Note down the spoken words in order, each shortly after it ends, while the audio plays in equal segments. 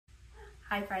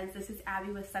Hi friends, this is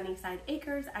Abby with Sunnyside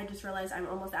Acres. I just realized I'm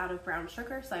almost out of brown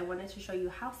sugar, so I wanted to show you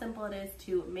how simple it is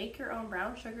to make your own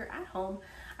brown sugar at home.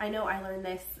 I know I learned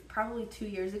this probably 2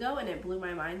 years ago and it blew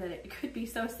my mind that it could be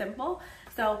so simple.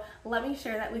 So let me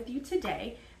share that with you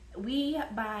today. We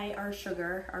buy our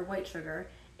sugar, our white sugar,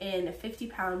 in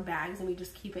 50-pound bags, and we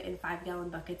just keep it in 5-gallon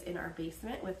buckets in our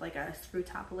basement with like a screw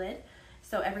top lid.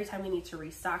 So every time we need to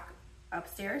restock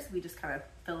upstairs, we just kind of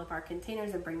fill up our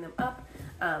containers and bring them up.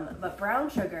 But brown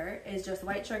sugar is just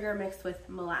white sugar mixed with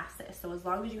molasses. So as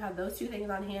long as you have those two things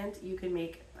on hand, you can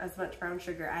make as much brown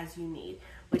sugar as you need,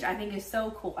 which I think is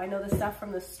so cool. I know the stuff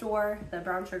from the store, the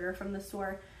brown sugar from the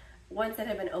store, once it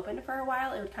had been opened for a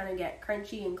while, it would kind of get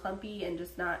crunchy and clumpy and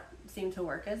just not seem to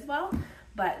work as well.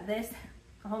 But this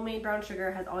homemade brown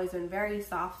sugar has always been very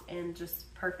soft and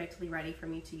just perfectly ready for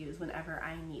me to use whenever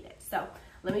I need it. So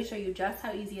let me show you just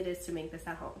how easy it is to make this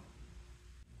at home.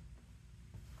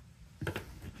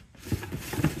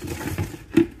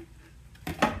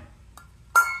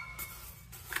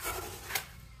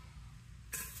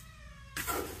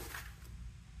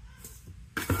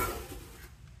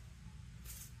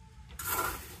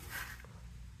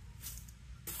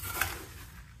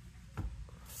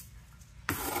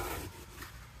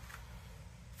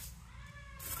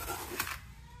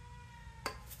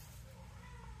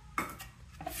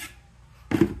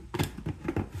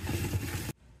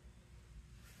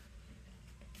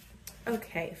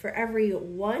 Okay, for every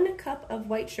 1 cup of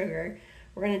white sugar,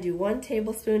 we're gonna do 1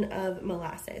 tablespoon of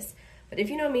molasses. But if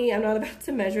you know me, I'm not about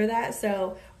to measure that,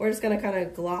 so we're just gonna kind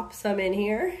of glop some in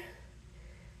here.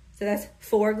 So that's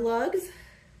 4 glugs,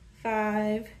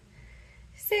 5,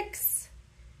 6,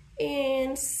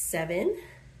 and 7.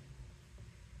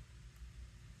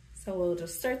 So we'll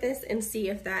just start this and see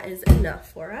if that is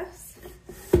enough for us.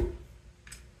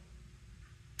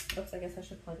 Oops, I guess I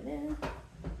should plug it in.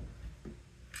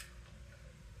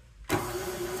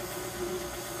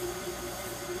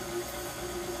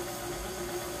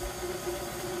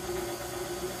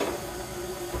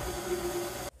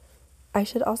 I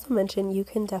should also mention you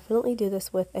can definitely do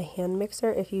this with a hand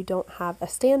mixer if you don't have a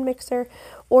stand mixer,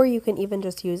 or you can even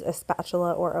just use a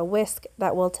spatula or a whisk.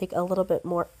 That will take a little bit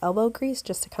more elbow grease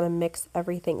just to kind of mix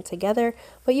everything together,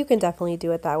 but you can definitely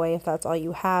do it that way if that's all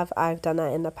you have. I've done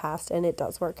that in the past and it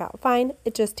does work out fine.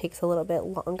 It just takes a little bit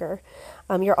longer.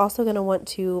 You're also going to want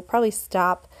to probably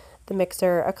stop the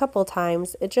mixer a couple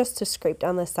times just to scrape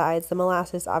down the sides. The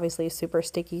molasses obviously is super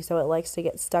sticky, so it likes to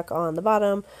get stuck on the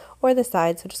bottom or the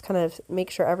sides, so just kind of make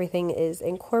sure everything is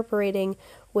incorporating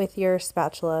with your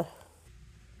spatula.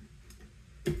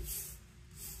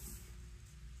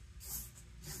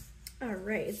 All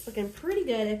right, it's looking pretty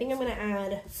good. I think I'm gonna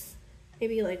add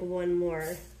maybe like 1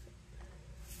 more.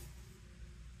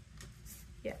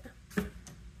 Yeah,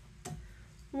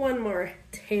 1 more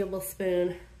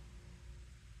tablespoon.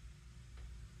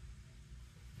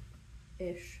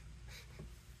 Ish.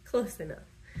 Close enough.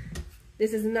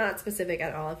 This is not specific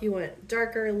at all. If you want it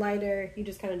darker, lighter, you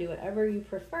just kind of do whatever you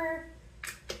prefer.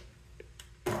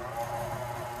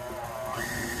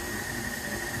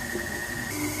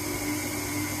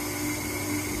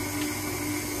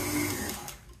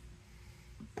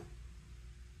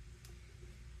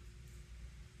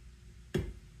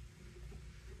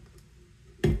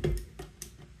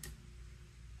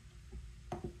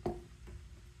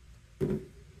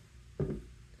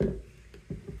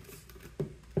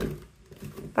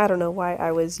 I don't know why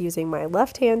I was using my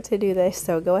left hand to do this,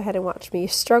 so go ahead and watch me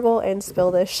struggle and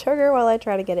spill this sugar while I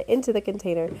try to get it into the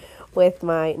container with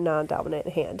my non-dominant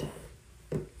hand.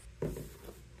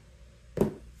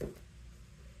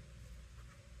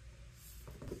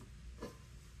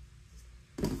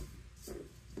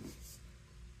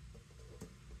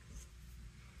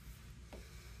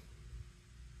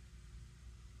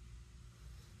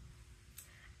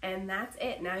 And that's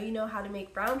it. Now you know how to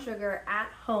make brown sugar at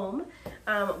home.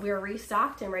 We're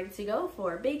restocked and ready to go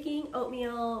for baking,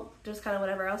 oatmeal, just kind of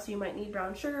whatever else you might need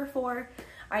brown sugar for.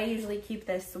 I usually keep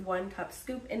this 1 cup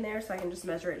scoop in there so I can just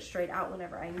measure it straight out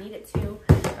whenever I need it to.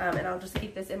 And I'll just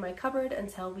keep this in my cupboard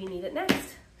until we need it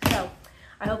next. So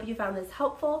I hope you found this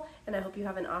helpful, and I hope you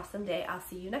have an awesome day. I'll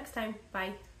see you next time.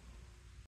 Bye.